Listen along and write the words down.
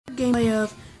gameplay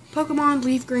of Pokemon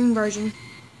Leaf Green version.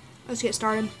 Let's get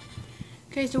started.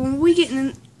 Okay, so when we get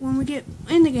in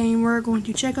the game, we're going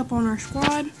to check up on our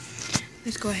squad.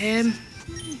 Let's go ahead.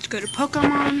 Let's go to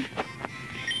Pokemon.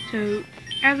 So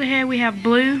as a head, we have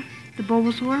Blue, the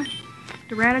Bulbasaur,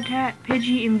 the Rattata,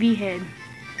 Pidgey, and V-Head.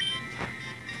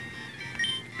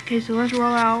 Okay, so let's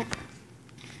roll out.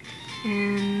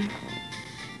 And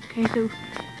okay, so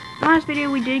last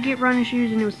video we did get running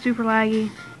shoes and it was super laggy.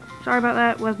 Sorry about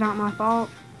that, was not my fault.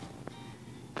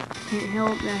 Can't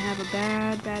help that I have a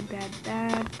bad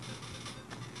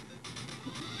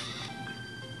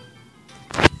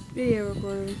video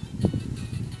recorder.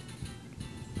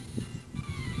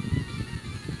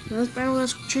 So let's battle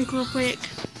this chick real quick.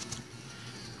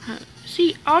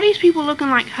 See, all these people looking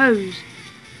like hoes.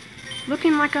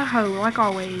 Looking like a hoe, like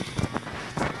always.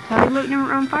 How they look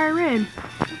on Fire Red.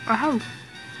 A hoe.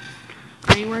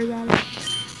 I ain't worried about it.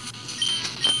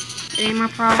 It ain't my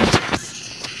problem.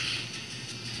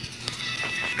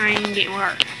 I ain't getting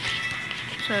hurt.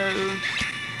 So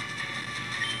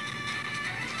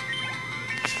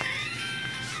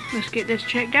let's get this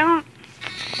checked out.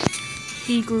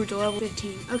 He grew to level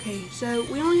 15. Okay, so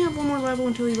we only have one more level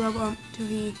until he level up, until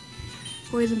he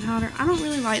Poison Powder. I don't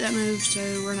really like that move, so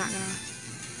we're not gonna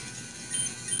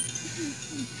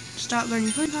stop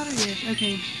learning Poison Powder. Yes,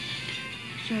 okay.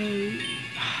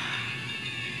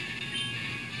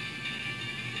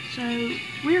 So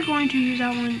we're going to use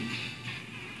that one.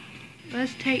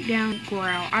 Let's take down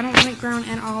Growl. I don't like Growl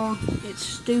at all. It's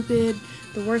stupid.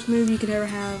 The worst move you could ever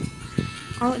have.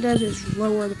 All it does is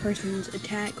lower the person's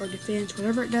attack or defense.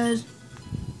 Whatever it does,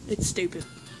 it's stupid.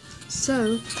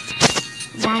 So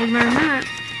while we learn that,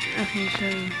 okay, so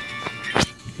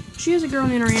she is a girl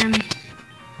named Ram.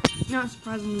 Not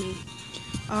surprising to me.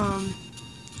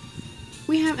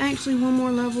 We have actually one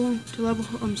more level to level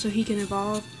so he can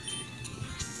evolve.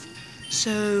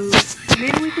 So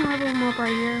maybe we can level him up right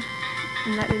here,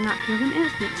 and that did not kill him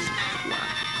instantly. Wow.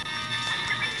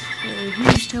 So he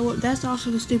used Tail Whip. That's also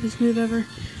the stupidest move ever.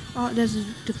 All it does is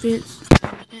defense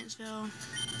spell.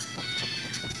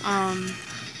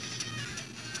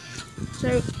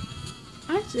 So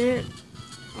that's it.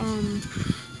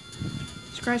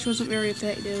 Scratch wasn't very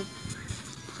effective.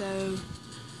 So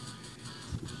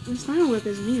this Final Whip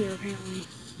isn't either, apparently.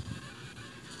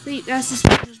 See, that's the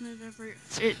stupidest move ever.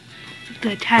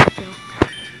 The attack though.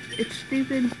 It's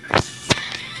stupid.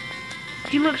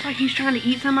 He looks like he's trying to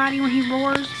eat somebody when he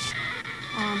roars.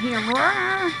 Here,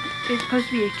 roar. It's supposed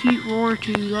to be a cute roar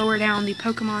to lower down the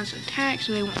Pokemon's attack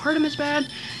so they won't hurt him as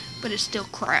bad, but it's still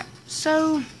crap.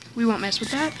 So we won't mess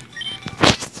with that.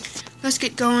 Let's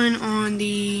get going on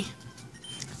the.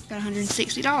 Got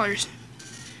 $160.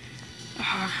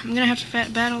 I'm gonna have to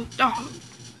battle. Oh.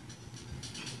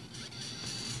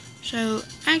 So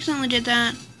I accidentally did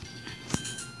that.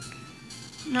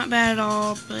 Not bad at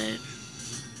all, but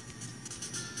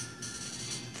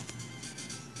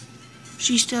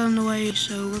she's still in the way,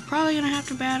 so we're probably gonna have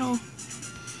to battle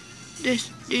this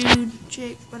dude,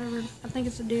 chick, whatever. I think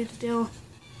it's a dude still.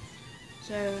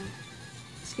 So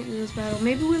let's get into this battle.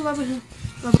 Maybe we level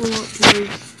up to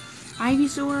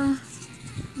Ivysaur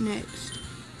next.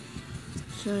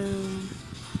 So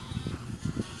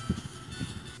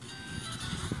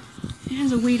it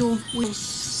has a Weedle. Weedle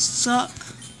suck.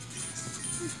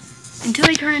 Until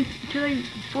they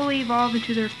fully evolve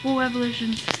into their full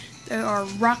evolution, they are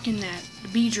rocking that. The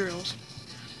Beedrills.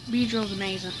 Beedrill's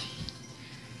amazing.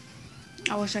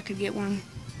 I wish I could get one.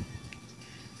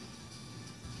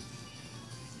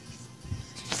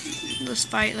 Let's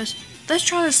fight. Let's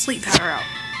try the Sleep Powder out.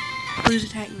 Lose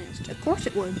attack missed. Of course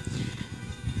it would.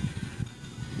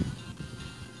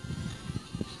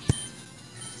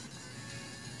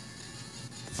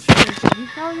 He's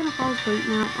probably gonna fall asleep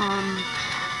now.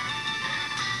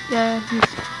 Yeah, he's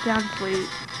down to sleep.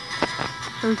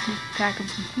 So we can attack him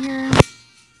from here.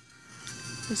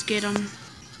 Let's get him.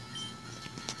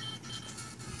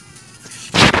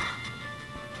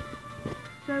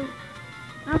 So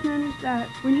I've noticed that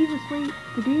when he's asleep,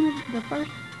 when you use your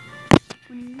first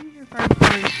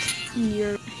punch,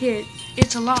 your hit,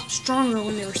 it's a lot stronger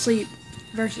when they're asleep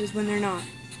versus when they're not.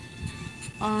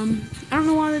 I don't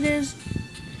know what it is,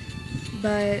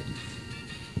 but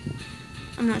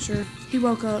I'm not sure. He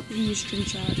woke up, he used Dream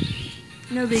Shot.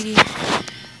 No biggie.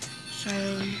 So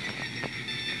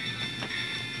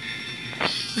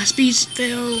my speeds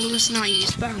fell. Let's not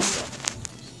use Final Whip.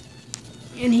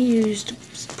 And he used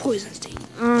Poison Sting.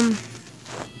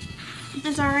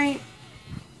 It's alright.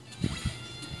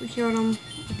 We killed him.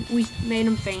 We made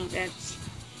him faint. That's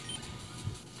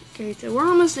okay. So we're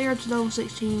almost there to level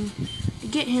 16 to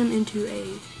get him into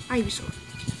a Ivysaur.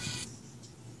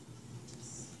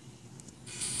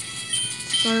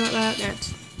 Sorry about that.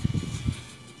 That's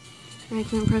I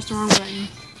accidentally pressed the wrong button.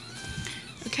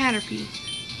 A Caterpie,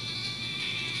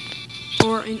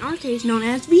 or in our case, known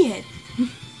as V-head.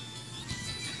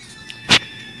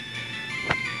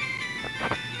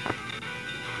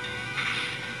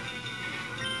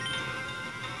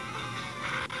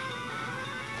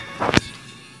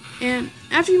 And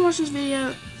after you watch this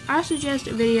video, I suggest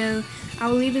a video. I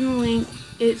will leave in the link.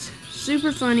 It's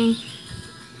super funny.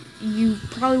 You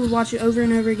probably would watch it over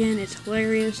and over again. It's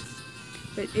hilarious.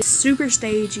 But it's super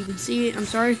staged. You can see it. I'm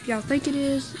sorry if y'all think it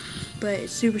is, but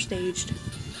it's super staged.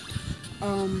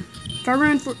 If I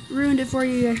ruined it for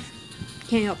you,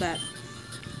 can't help that.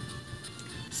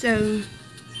 So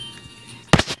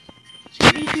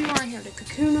these two are here, the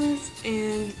Kakunas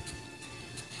and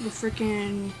the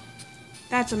freaking...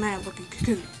 That's a mad looking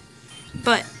Kakuna.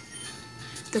 But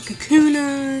the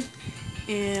Kakuna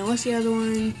and what's the other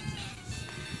one?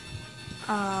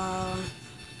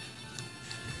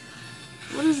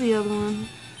 What is the other one?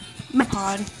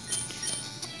 Metapod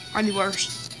are the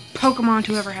worst Pokemon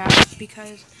to ever have,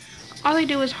 because all they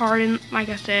do is harden, like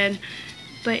I said.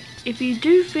 But if you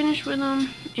do finish with them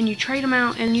and you trade them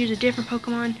out and use a different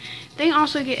Pokemon, they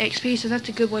also get XP, so that's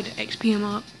a good way to XP them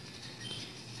up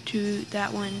to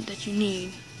that one that you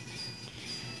need.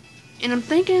 And I'm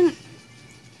thinking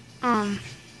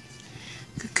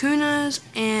Kakunas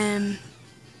and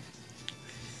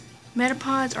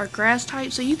Metapods are grass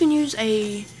type, so you can use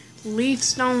a leaf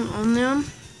stone on them.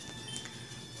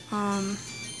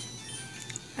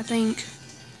 I think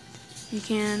you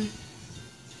can.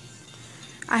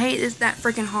 I hate this that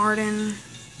freaking harden.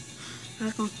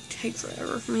 That's gonna take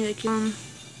forever for me to kill them.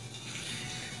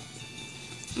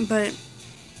 But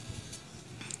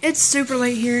it's super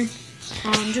late here.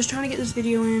 Just trying to get this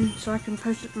video in so I can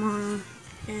post it tomorrow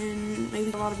and maybe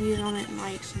get a lot of views on it and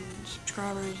likes and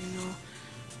subscribers and all.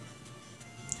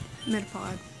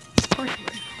 Metapod. Of course you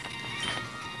would.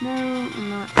 No, I'm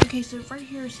not. Okay, so right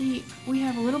here, see, we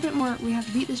have a little bit more. We have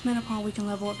to beat this Metapod. We can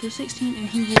level up to 16 and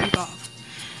he will evolve.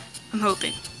 I'm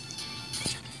hoping.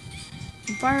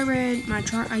 In Fire Red,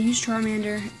 I used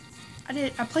Charmander.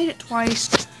 I played it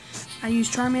twice. I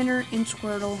used Charmander and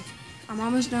Squirtle. I'm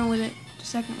almost done with it, the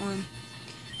second one.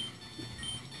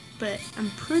 But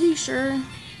I'm pretty sure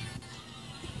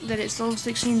that it's level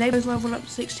 16. They both leveled up to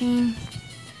 16.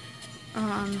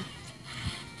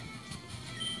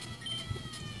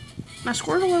 My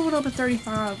Squirtle leveled up at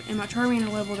 35, and my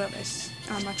Charmander leveled up as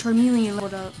my Charmeleon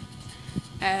leveled up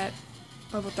at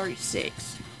level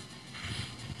 36.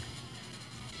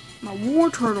 My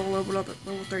Wartortle leveled up at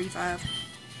level 35.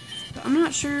 So I'm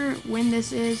not sure when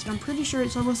this is, but I'm pretty sure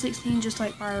it's level 16, just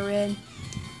like Fire Red.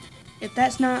 If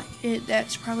that's not it,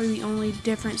 that's probably the only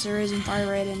difference there is in Fire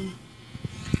Red and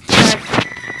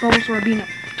Bulbasaur being a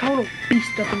total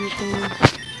beast up in this game.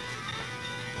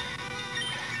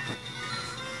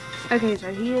 Okay,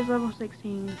 so he is level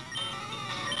 16.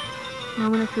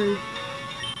 Moment of truth.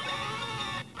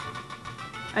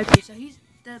 Okay, so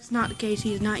that's not the case.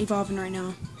 He is not evolving right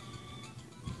now.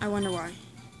 I wonder why.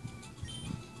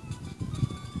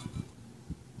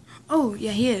 Oh,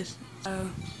 yeah, he is.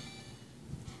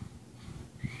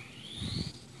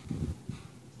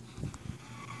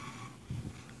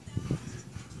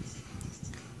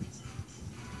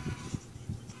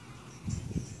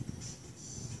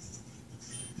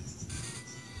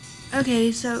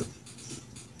 Okay, so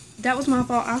that was my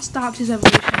fault. I stopped his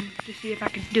evolution to see if I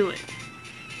could do it.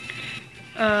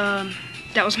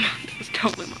 That was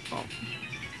totally my fault.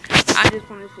 I just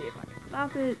wanted to see if I could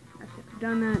stop it. I should have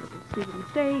done that. It's a stupid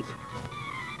mistake.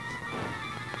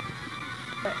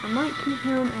 But I might keep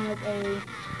him as a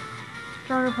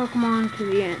starter Pokemon to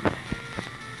the end.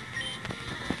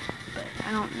 But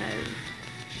I don't know.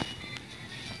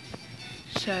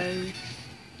 So,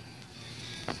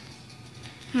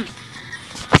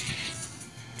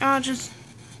 I'll just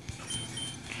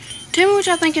tell me what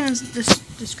y'all think in the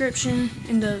description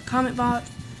in the comment box,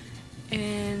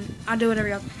 and I'll do whatever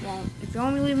y'all want. If y'all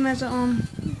want me to leave him as a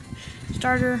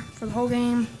starter for the whole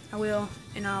game, I will,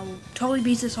 and I will totally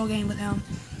beat this whole game with him.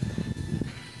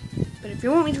 But if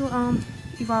you want me to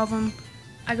evolve him,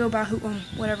 I go by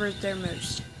whatever is there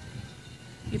most.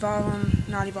 Evolve him,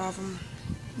 not evolve him.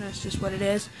 That's just what it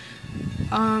is.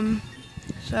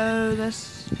 So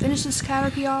let's finish this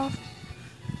Caterpie off.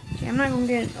 Okay, I'm not going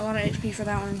to get a lot of HP for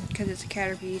that one because it's a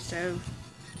Caterpie, so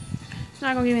it's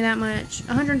not going to give me that much.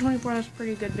 124, that's a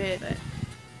pretty good bit, but...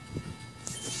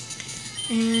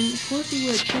 And of course he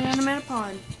would. Turn out a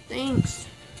Metapod. Thanks.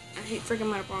 I hate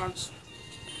freaking Metapods.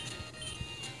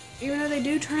 Even though they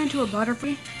do turn into a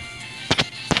Butterfree.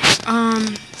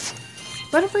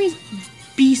 Butterfree's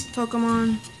beast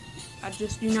Pokemon. I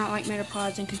just do not like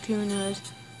Metapods and Kakunas.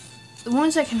 The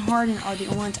ones that can harden are the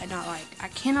ones I don't like. I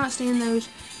cannot stand those.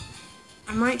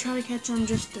 I might try to catch them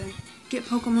just to get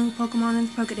Pokemon in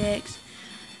the Pokedex.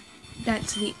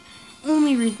 That's the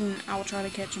only reason I will try to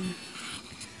catch them.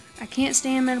 I can't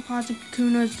stand Metapods and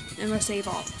Kakunas unless they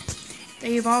evolve. If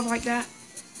they evolve like that,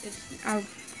 I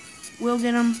will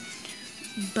get them.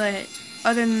 But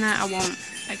other than that, I won't.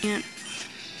 I can't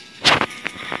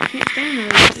stand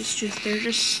those. It's just, they're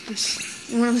just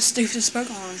one of the stupidest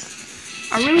Pokemon.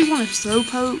 I really want a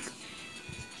Slowpoke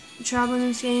traveling in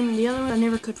this game, and the other one, I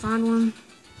never could find one.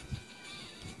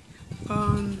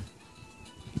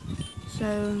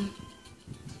 So,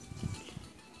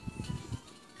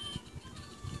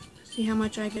 see how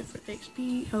much I get for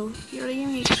XP. Oh, he already gave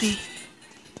me XP.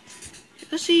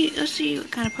 Let's see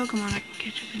what kind of Pokemon I can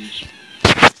catch up in this.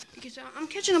 Okay, so I'm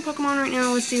catching a Pokemon right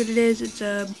now. Let's see what it is. It's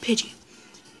a Pidgey.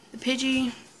 The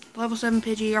Pidgey, level 7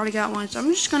 Pidgey. I already got one, so I'm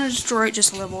just gonna destroy it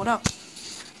just to level it up.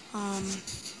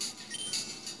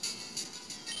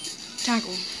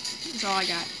 Tackle. That's all I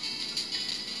got.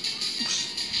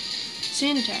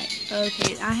 Sand attack.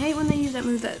 Okay, I hate when they use that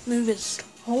move. That move is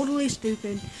totally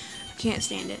stupid. I can't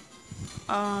stand it.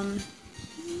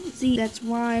 See, that's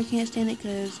why I can't stand it,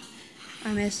 because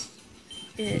I miss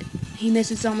it. He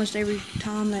misses almost every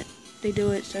time that they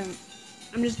do it, so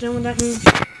I'm just done with that move.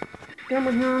 Done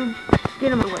with him.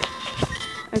 Get him away.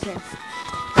 Okay.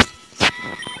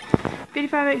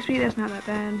 55 XP, that's not that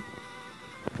bad.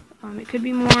 It could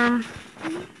be more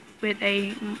with a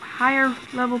higher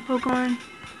level Pokemon.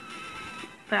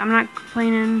 But I'm not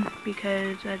complaining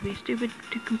because that'd be stupid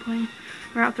to complain.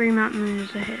 Route 3 Mountain Moon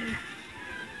is ahead.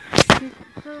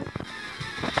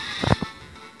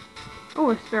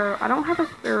 Oh, a Sparrow. I don't have a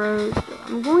Sparrow, so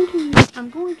I'm going to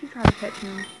try to catch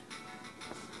him.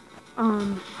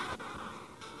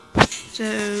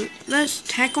 So let's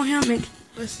tackle him and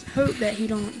let's hope that he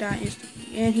don't die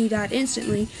instantly. And he died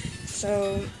instantly,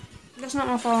 so that's not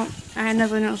my fault. I had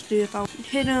nothing else to do. If I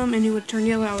hit him and he would turn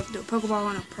yellow, I would do a Pokeball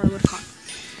and I probably would have caught him.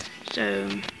 So,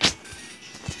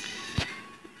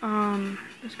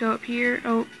 let's go up here.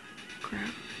 Oh, crap.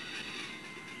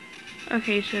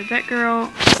 Okay, so that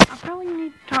girl, I probably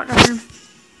need to talk to her.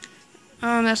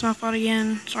 That's my fault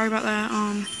again. Sorry about that.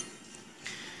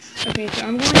 Okay, so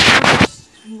I'm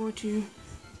going to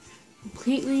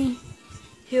completely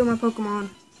heal my Pokemon.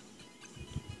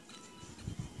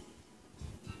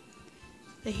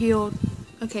 They healed.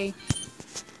 Okay.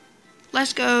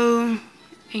 Let's go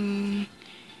and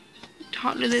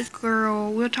talk to this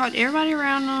girl. We'll talk to everybody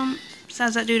around them.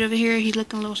 Besides that dude over here, he's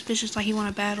looking a little suspicious, like he want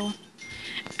to battle.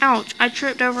 Ouch! I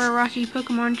tripped over a rocky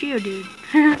Pokemon Geodude.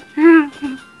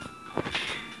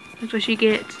 That's what she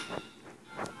gets.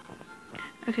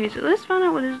 Okay, so let's find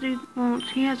out what this dude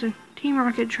wants. He has a Team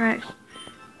Rocket tracks.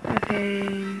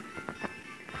 Okay.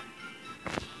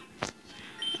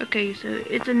 Okay, so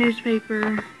it's a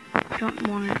newspaper. Don't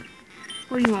want it.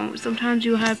 What do you want? Sometimes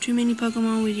you'll have too many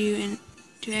Pokemon with you and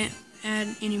to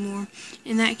add any more.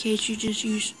 In that case, you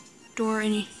just store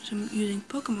using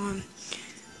Pokemon.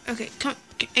 Okay, come.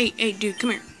 Hey, dude,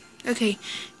 come here. Okay,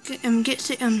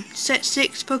 set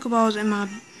 6 Pokeballs in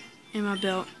my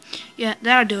belt. Yeah,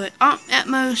 that'll do it. At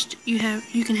most, you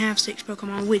can have 6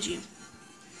 Pokemon with you.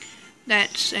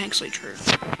 That's actually true.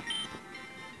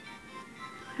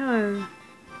 Hello.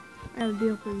 I have a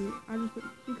deal for you. I just put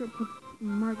secret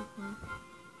Marketplace.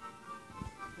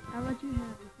 I'll let you have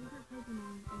a secret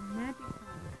Pokemon and magic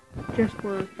card just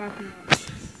for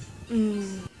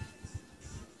 $500.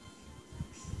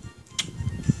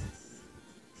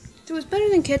 So it's better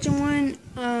than catching one.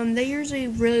 They're usually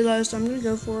really low, so I'm gonna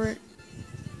go for it.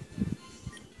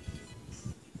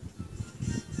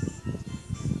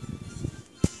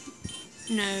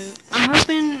 No, I'm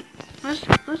hoping.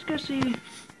 Let's go see.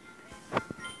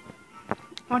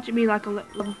 Watch it be like a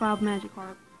level 5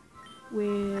 Magikarp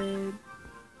with.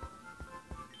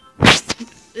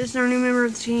 This is our new member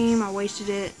of the team. I wasted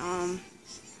it.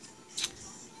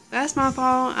 That's my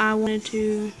fault. I wanted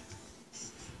to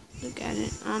look at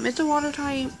it. It's a water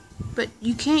type, but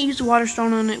you can't use the water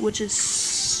stone on it, which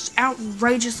is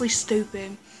outrageously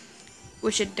stupid.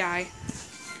 We should die.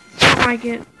 I don't like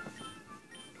it.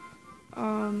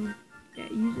 Yeah,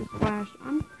 use a splash.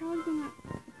 I probably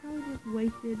just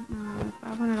wasted my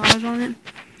 $500 on it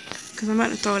because I'm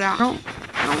about to throw it out. I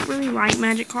don't really like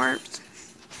Magikarps.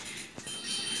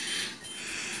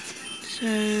 So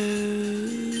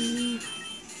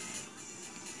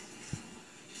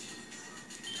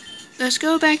let's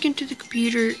go back into the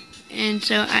computer and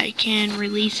so I can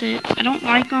release it. I don't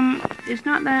like him. It's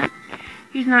not that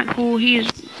he's not cool. All he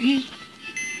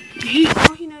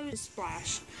knows is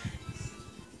splash.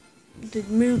 the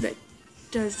move that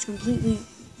does completely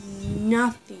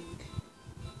nothing.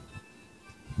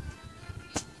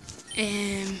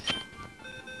 And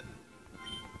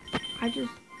I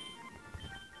just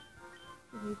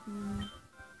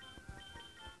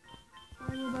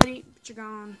sorry everybody, but you're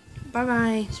gone. Bye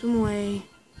bye, swim away.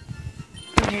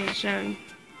 Okay, so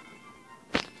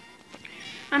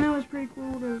I know it's pretty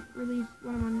cool to release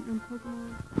one of my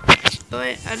Pokemon,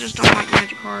 but I just don't like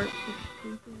Magic Heart.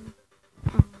 Let's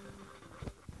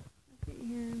get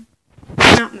here.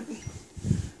 Not moving.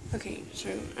 Okay, so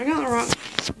I got the rock.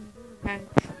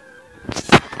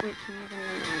 Which I'm gonna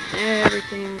learn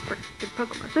everything for the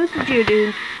Pokemon. So it's a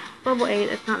Geodude, level 8.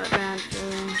 That's not that bad.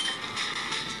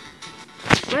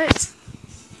 So let's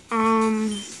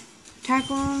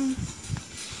tackle him.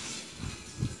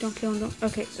 Don't kill him. Don't.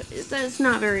 Okay, so it's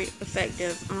not very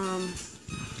effective.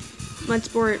 Mud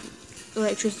Sport,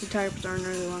 electricity types aren't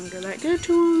really longer that good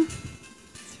to him.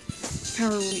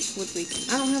 Power would weaken.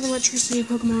 I don't have electricity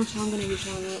Pokemon, so I'm gonna use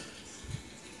one up.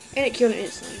 And it killed it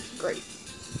instantly. Great.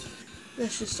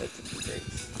 That's just so freaking great.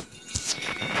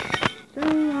 So,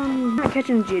 I'm not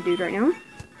catching the Geodude right now.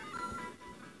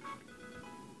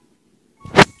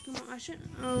 Come on, I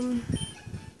shouldn't,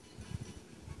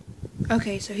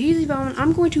 okay, so he's evolving.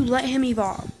 I'm going to let him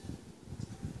evolve.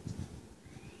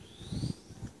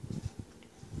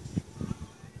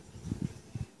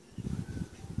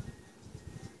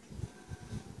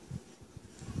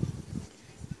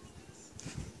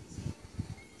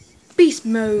 Beast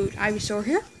mode, Ivysaur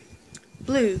here.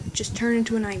 Blue just turned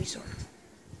into an Ivysaur.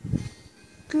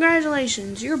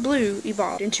 Congratulations, your blue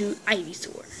evolved into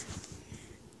Ivysaur.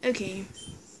 Okay.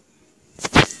 So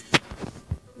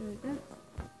that's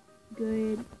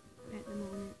good at the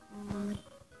moment.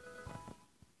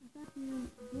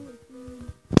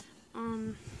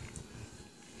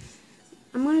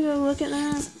 I'm gonna go look at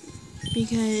that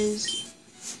because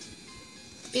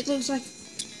it looks like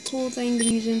a cool thing to be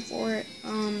using for it.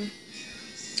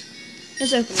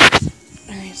 Let's open it.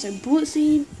 Alright, so Bullet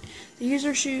Seed. The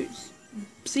user shoots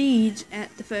seeds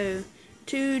at the foe.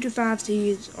 2 to 5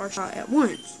 seeds are shot at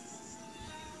once.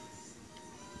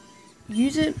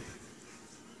 Use it.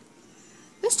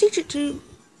 Let's teach it to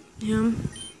him.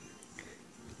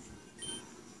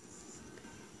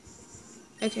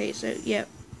 Okay, so, yep.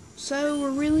 So,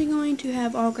 we're really going to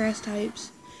have all grass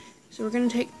types. So, we're going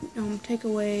to take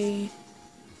away...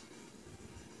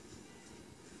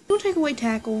 We'll take away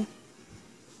Tackle.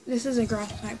 This is a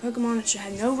grass type Pokemon. It should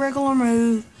have no regular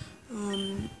move.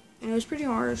 And it was pretty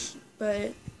harsh,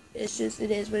 but it's just,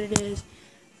 it is what it is.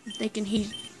 I'm thinking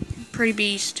he's pretty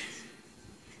beast.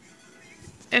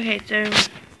 Okay, so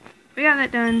we got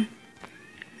that done.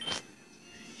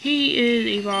 He is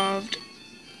evolved.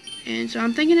 And so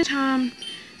I'm thinking it's time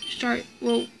to start,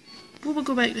 well, we'll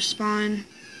go back to spawn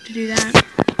to do that.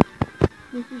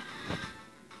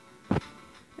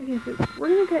 Okay, so we're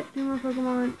going to catch 2 more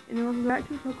Pokemon, and then we'll go back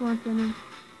to the Pokemon Center,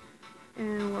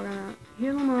 and we're going to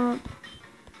heal them up.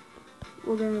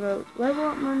 We're going to go level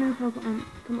up my new Pokemon,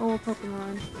 some old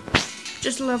Pokemon,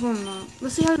 just to level them up.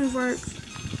 Let's see how this works.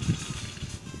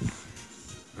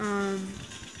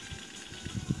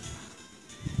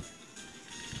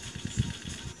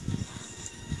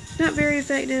 Not very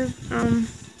effective,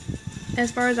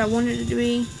 as far as I wanted it to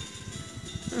be.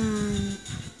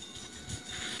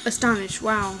 Astonish,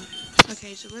 wow.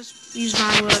 Okay, so let's use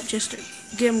Vital Up just to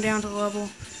get him down to level.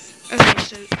 Okay,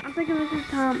 so I'm thinking this is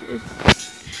time is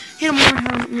hit him one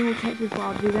time and then we'll catch this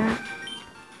ball. Do that.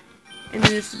 And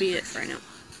then this will be it for right now.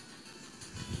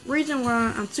 Reason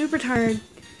why I'm super tired.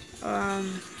 I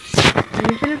need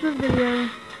to finish this video.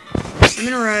 I'm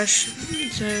in a rush.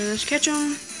 So let's catch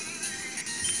him.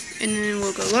 And then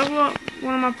we'll go level up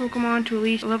one of my Pokemon to at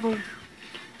least level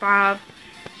 5.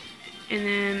 And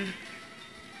then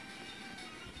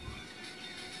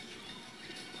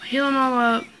heal them all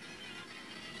up.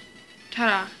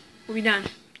 Ta-da. We'll be done.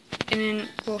 And then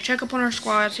we'll check up on our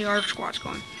squad, see how our squad's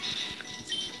going.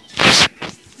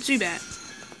 Zubat.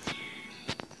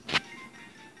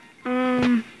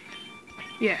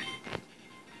 Yeah.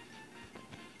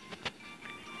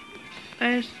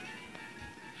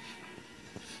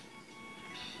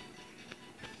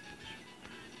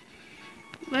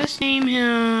 Let's name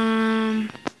him...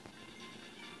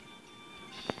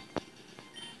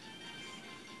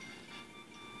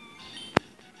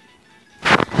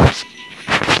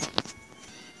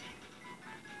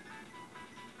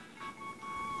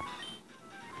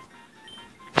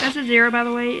 That's a 0, by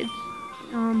the way. It's,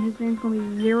 his name's gonna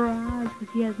be Zero Eyes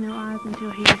because he has no eyes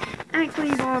until he actually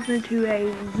evolves into a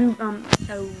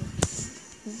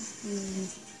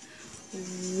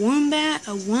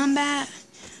Wombat.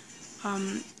 I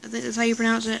think that's how you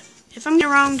pronounce it. If I'm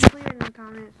getting it wrong, just leave it in the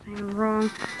comments. If I'm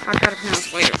wrong, I'll try to pronounce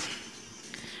it later.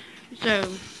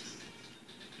 So,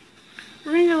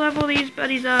 we're going to level these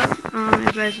buddies up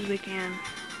as best as we can.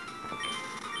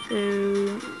 So,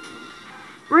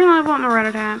 we're going to level up my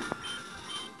Rattata.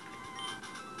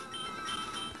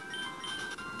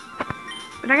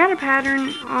 But I got a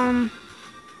pattern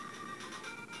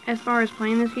as far as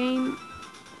playing this game.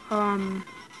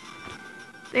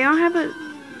 They all level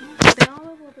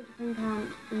up at the same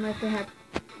time unless they have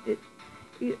it.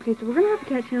 Okay, so we're gonna have to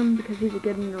catch him because he's a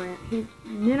good Nidoran. He's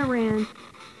Nidoran.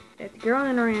 It's a girl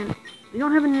Nidoran. We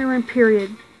don't have a Nidoran, period.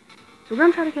 So we're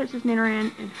gonna try to catch this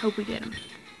Nidoran and hope we get him.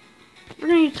 We're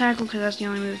gonna use Tackle because that's the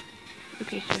only move.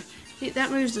 Okay, so see,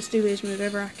 that move's the stupidest move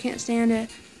ever. I can't stand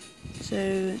it.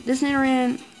 So this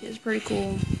Nidoran is pretty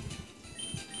cool.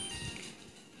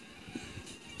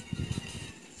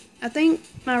 I think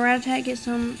my Rattata gets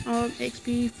some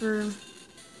XP for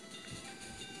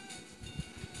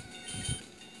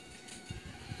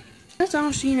that's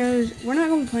all she knows. We're not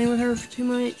going to be playing with her for too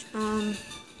much.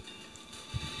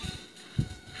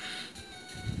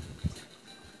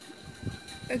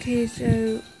 Okay,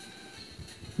 so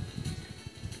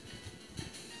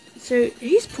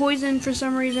he's poisoned for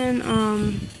some reason.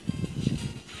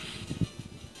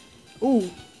 Ooh.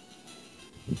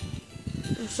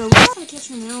 So we're going to catch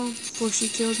her now before she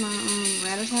kills my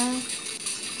Rattata.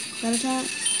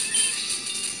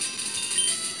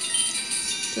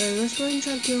 So let's go ahead and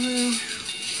try to kill her.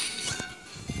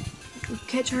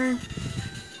 Catch her.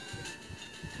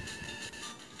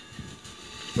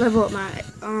 Level up my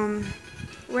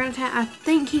Rattata. I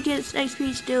think he gets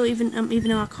XP still, even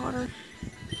though I caught her.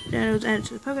 That was added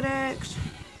to the Pokedex.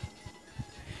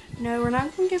 No, we're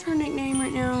not going to give her a nickname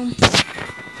right now.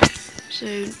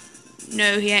 So,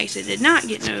 no, he actually did not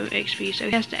get no XP, so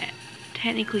he has to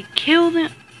technically kill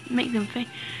them, make them faint.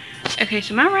 Okay,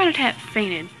 so my Rattata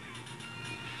fainted.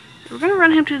 So we're going to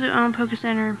run him to the Poke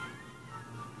Center.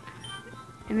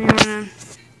 And then we're going to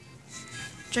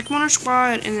check him on our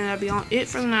squad, and then that'll be it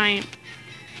for the night.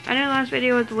 I know the last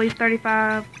video was at least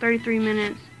 33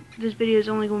 minutes. This video is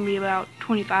only going to be about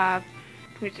 26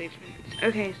 minutes.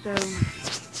 Okay, so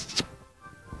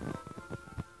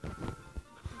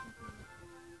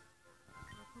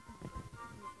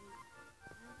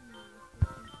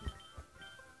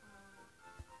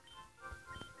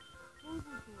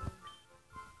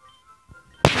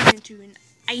into an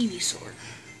Ivysaur.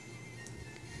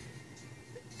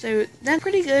 So that's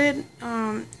pretty good.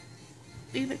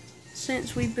 Even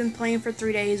since we've been playing for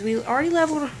 3 days, we already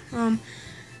level him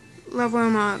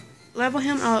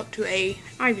up to a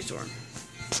Ivysaur.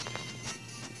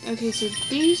 Okay, so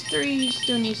these three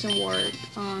still need some work.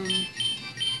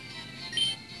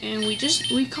 And we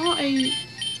caught a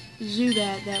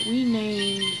Zubat that we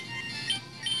named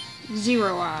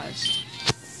Zero Eyes.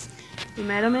 We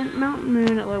met him at Mountain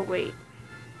Moon at low weight.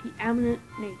 The Abundant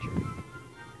Nature.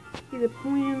 He's a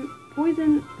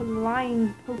poison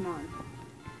flying Pokemon.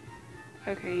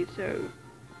 Okay, so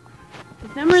the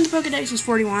number in the Pokedex is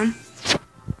 41.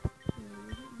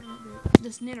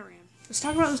 This Nidoran. Let's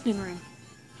talk about this Nidoran.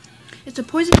 It's a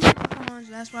poison Pokemon,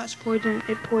 so that's why it's poison.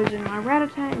 It poisoned my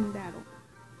Rattata in battle.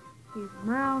 He's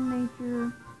mild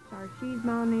nature. Sorry, she's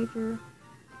mild nature.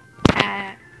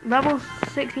 At level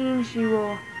 16, she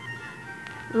will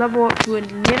level up to a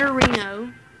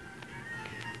Nidorino.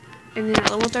 And then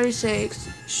at level 36,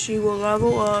 she will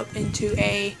level up into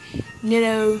a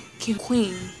Nidoking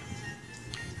Queen.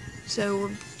 So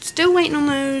we're still waiting on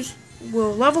those.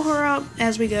 We'll level her up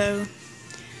as we go.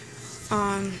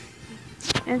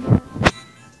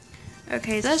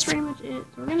 Okay, that's pretty much it.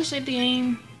 So we're gonna save the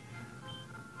game.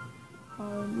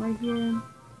 Right here.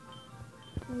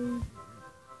 Please.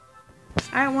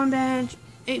 I got 1 badge,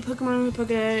 8 Pokemon in the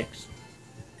Pokedex.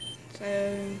 So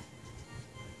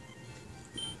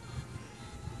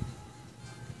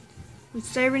we're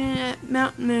saving it at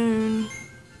Mountain Moon.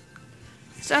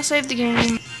 So I saved the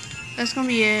game. That's gonna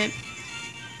be it.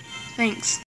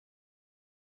 Thanks.